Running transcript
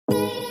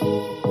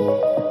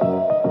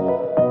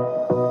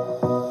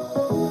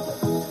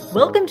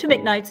Welcome to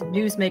McKnight's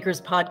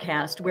Newsmakers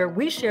podcast, where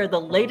we share the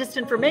latest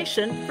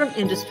information from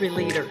industry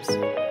leaders.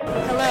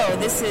 Hello,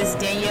 this is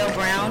Danielle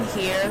Brown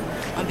here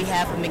on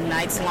behalf of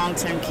McKnight's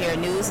Long-Term Care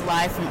News,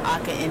 live from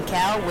AHCA in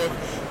Cal with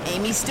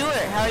Amy Stewart.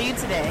 How are you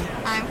today?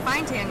 I'm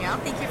fine, Danielle.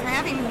 Thank you for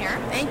having me here.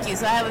 Thank you.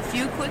 So I have a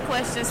few quick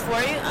questions for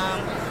you.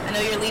 I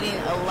know you're leading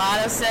a lot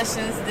of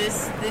sessions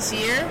this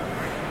year.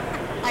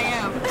 I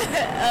am.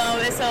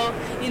 So,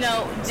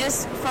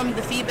 just from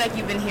the feedback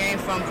you've been hearing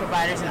from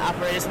providers and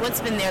operators, what's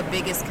been their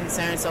biggest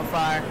concern so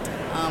far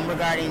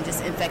regarding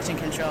just infection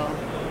control?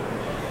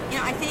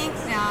 I think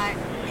that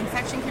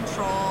infection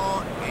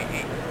control,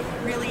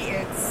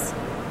 it's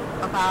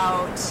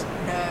about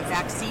the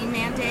vaccine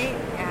mandate,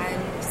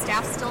 and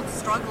staff still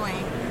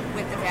struggling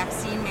with the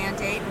vaccine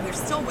mandate. We're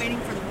still waiting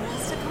for the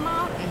rules to come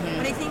out,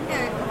 but I think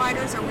that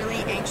providers are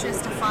really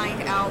anxious to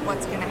find out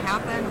what's going to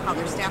happen, how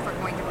their staff are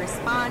going to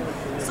respond.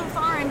 So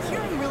far, I'm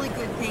hearing really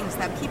good things,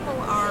 that people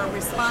are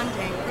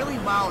responding really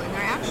well, and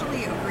they're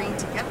actually agreeing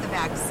to get the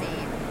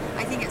vaccine.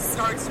 I think it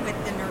starts with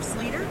the nurse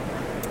leader,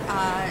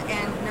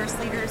 and nurse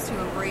leaders who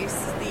embrace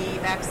the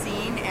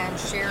vaccine and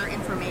share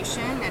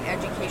information and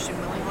education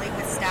willingly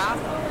with staff.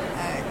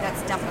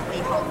 That's definitely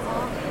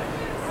helpful.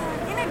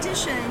 In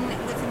addition,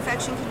 with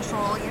infection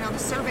control, the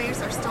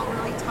surveys are still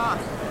really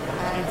tough.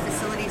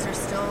 Facilities are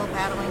still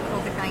battling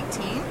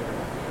COVID-19,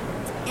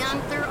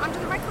 and they're under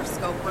the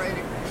microscope where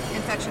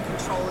infection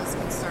control is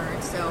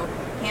concerned. So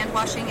hand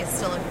washing is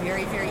still a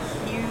very, very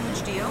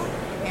huge deal,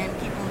 and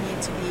people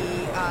need to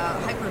be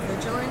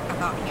hyper-vigilant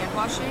about hand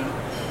washing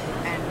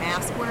and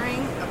mask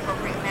wearing,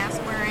 appropriate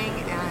mask wearing,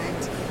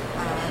 and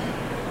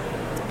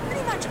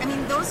pretty much,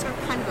 those are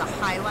kind of the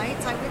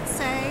highlights, I would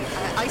say.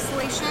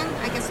 Isolation,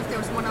 I guess if there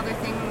was one other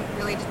thing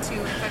related to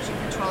infection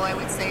control, I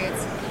would say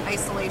it's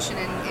isolation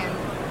and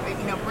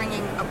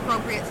bringing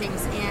appropriate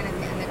things in,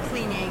 and the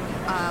cleaning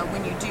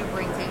when you do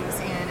bring things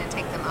in and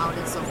take them out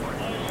and so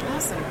forth.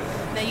 Awesome.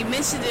 Now, you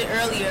mentioned it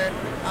earlier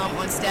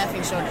on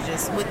staffing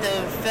shortages. With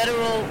the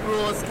federal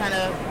rules kind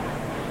of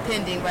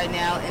pending right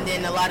now, and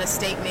then a lot of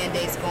state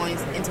mandates going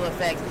into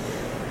effect,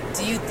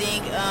 do you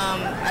think,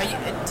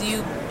 do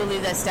you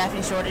believe that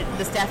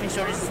the staffing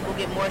shortages will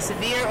get more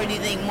severe, or do you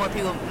think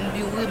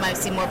we might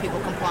see more people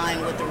complying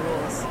with the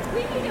rules?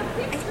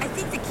 I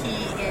think the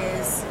key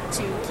is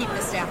to keep the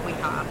staff we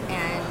have,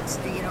 and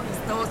because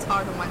those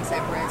are the ones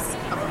at risk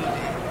of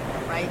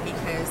leaving, right?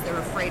 Because they're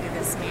afraid of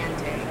this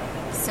mandate.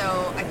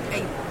 So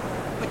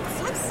but the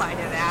flip side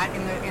of that,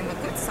 and the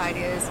good side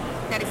is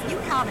that if you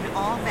have an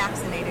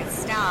all-vaccinated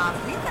staff,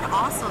 we could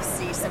also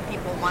see some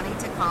people wanting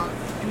to come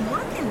and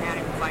work in that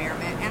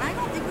environment, and I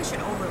don't think we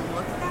should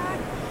overlook that.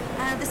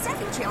 The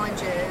staffing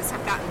challenges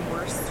have gotten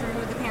worse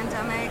through the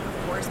pandemic, of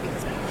course,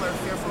 because people are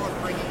fearful of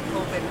bringing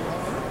COVID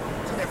home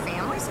to their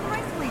families, and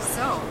rightfully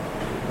so.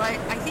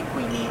 But I think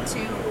we need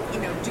to,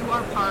 do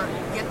our part,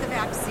 get the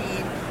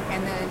vaccine,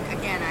 and then,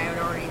 again, I had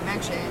already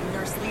mentioned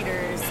nurse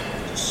leaders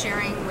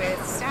sharing with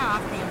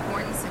staff the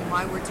importance and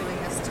why we're doing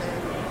this to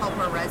help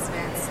our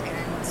residents,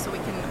 and so we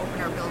can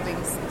open our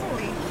buildings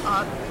fully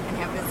up and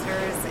have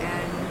visitors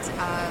and,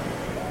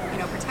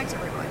 protect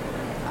everyone.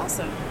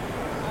 Awesome.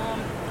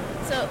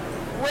 So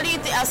what do you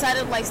think, outside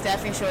of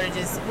staffing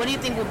shortages, what do you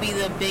think will be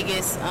the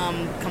biggest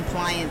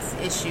compliance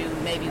issue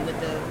maybe with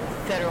the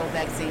federal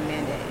vaccine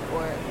mandate?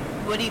 Or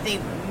what do you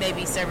think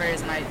maybe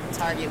surveyors might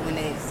target when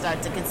they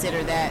start to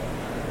consider that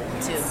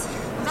too?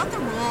 Without the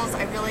rules,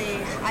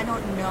 I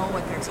don't know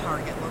what their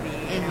target will be.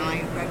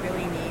 I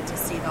really need to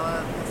see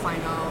the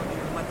final,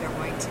 what they're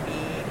going to be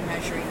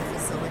measuring the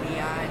facility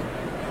on.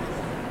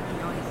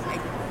 I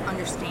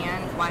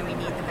understand why we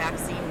need the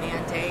vaccine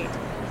mandate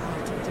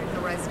to protect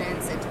the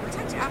residents and to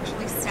protect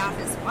actually staff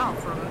as well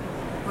from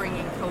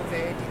bringing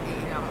COVID,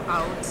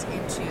 out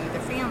into the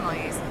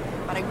families.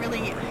 But I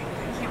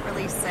can't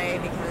really say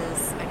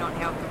because I don't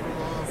have the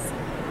rules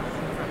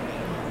in front of me.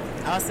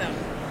 Awesome.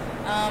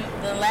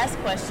 The last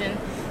question,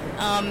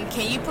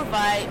 can you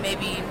provide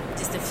maybe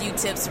just a few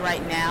tips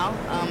right now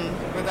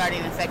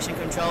regarding infection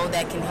control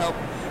that can help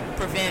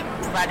prevent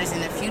providers in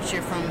the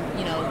future from,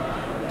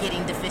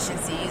 getting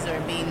deficiencies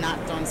or being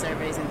knocked on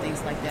surveys and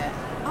things like that?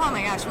 Oh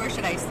my gosh, where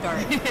should I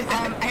start?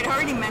 I'd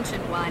already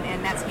mentioned one,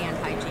 and that's hand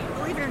hygiene.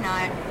 Believe it or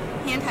not,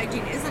 hand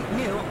hygiene isn't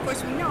new. Of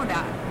course, we know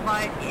that,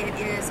 but it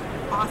is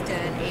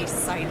often a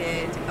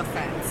cited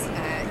offense.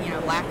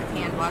 Lack of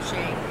hand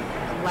washing,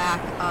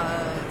 lack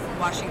of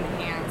washing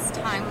the hands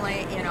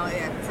timely,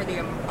 for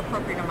the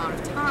appropriate amount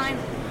of time,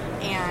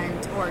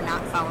 or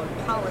not following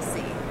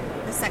policy.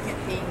 The second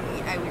thing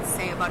I would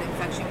say about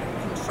infection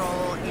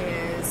control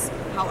is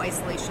how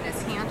isolation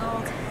is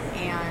handled,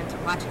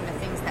 and watching the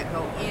things that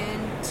go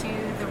into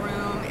the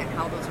room and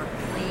how those are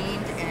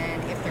cleaned,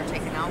 and if they're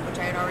taken out, which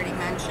I had already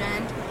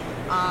mentioned.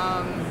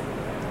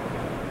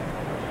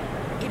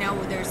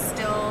 There's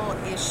still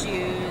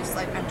issues,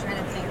 I'm trying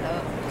to think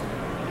of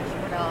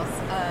what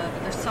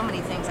else. There's so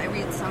many things. I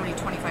read so many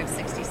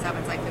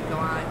 2567s I could go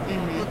on.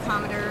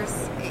 Glucometers,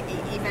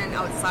 even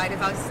outside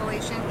of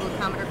isolation,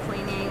 glucometer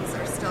cleanings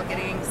are still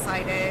getting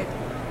cited.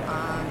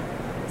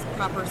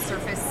 Proper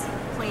surface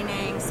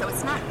cleaning. So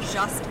it's not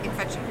just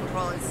infection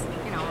control.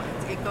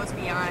 It goes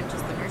beyond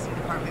just the nursing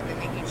department, but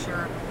making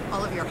sure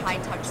all of your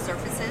high-touch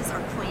surfaces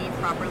are cleaned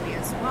properly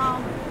as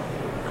well.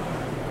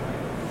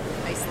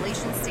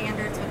 Isolation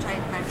standards, which I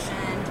had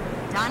mentioned.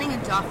 Donning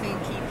and doffing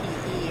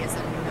PPE is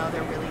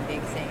another really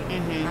big thing.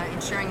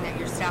 Ensuring that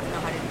your staff know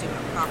how to do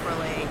it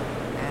properly,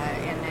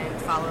 and then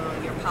follow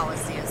your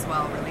policy as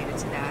well related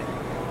to that.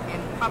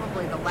 And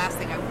probably the last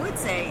thing I would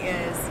say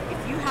is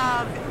if you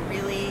have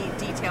really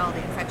detailed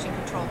infection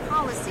control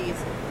policies,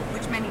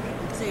 which many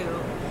people do,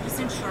 just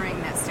ensuring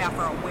that staff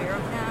are aware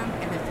of them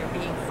and that they're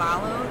being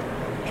followed.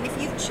 And if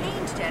you've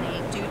changed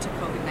any due to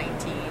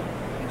COVID-19,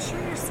 make sure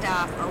your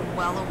staff are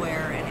well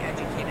aware and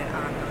educated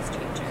on those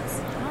changes.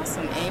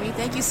 Awesome, Amy.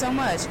 Thank you so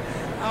much.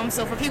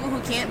 So for people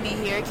who can't be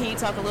here, can you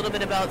talk a little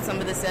bit about some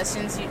of the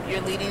sessions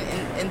you're leading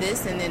in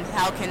this, and then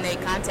how can they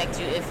contact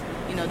you if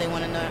they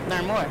want to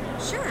learn more?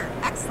 Sure,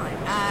 excellent.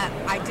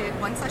 I did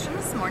one session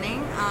this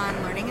morning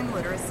on learning and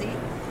literacy.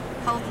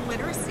 Health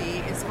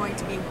literacy is going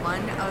to be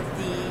one of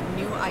the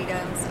new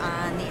items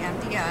on the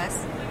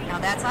MDS. Now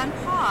that's on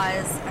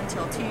pause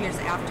until 2 years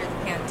after the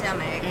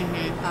pandemic,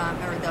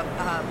 or the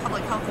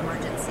public health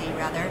emergency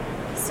rather.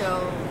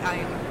 So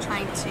I'm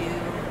trying to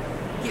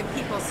give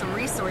people some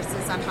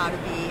resources on how to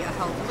be a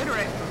health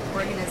literate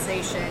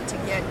organization to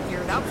get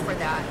geared up for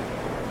that.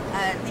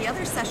 The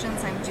other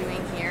sessions I'm doing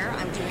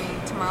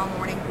tomorrow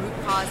morning root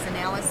cause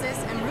analysis,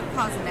 and root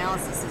cause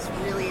analysis is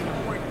really an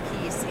important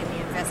piece in the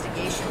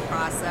investigation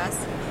process,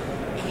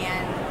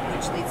 and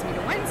which leads me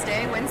to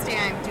Wednesday. Wednesday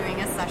I'm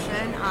doing a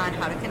session on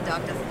how to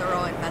conduct a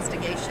thorough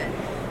investigation.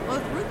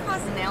 Both root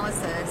cause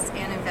analysis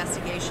and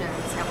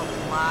investigations have a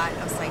lot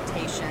of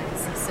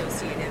citations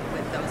associated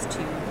with those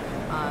two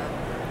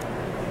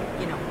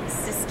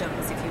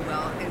systems, if you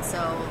will, and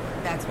so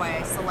that's why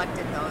I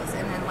selected those.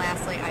 And then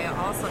lastly, I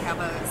also have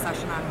a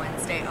session on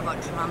Wednesday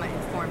about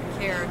trauma-informed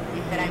care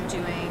that I'm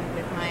doing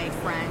with my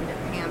friend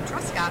Pam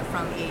Truscott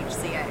from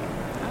AHCA.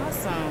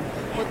 Awesome.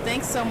 Well,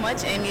 thanks so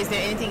much, Amy. Is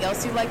there anything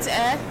else you'd like to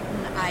add?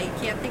 I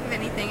can't think of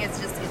anything. It's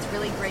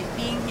really great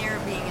being here,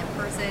 being in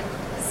person,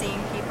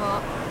 seeing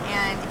people.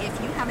 And if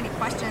you have any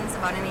questions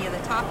about any of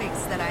the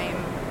topics that I'm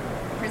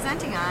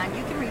presenting on,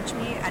 you can reach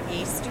me at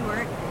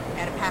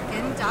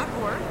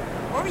astewart@apacan.org,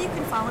 or you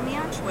can follow me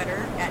on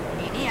Twitter at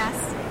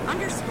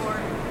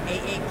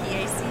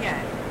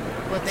ANES_AAPACN.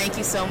 Well, thank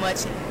you so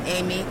much,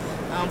 Amy.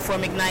 For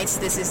McKnight's,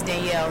 this is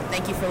Danielle.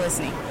 Thank you for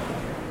listening.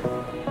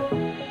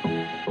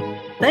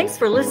 Thanks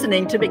for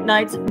listening to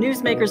McKnight's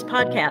Newsmakers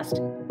podcast.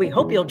 We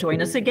hope you'll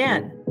join us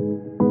again.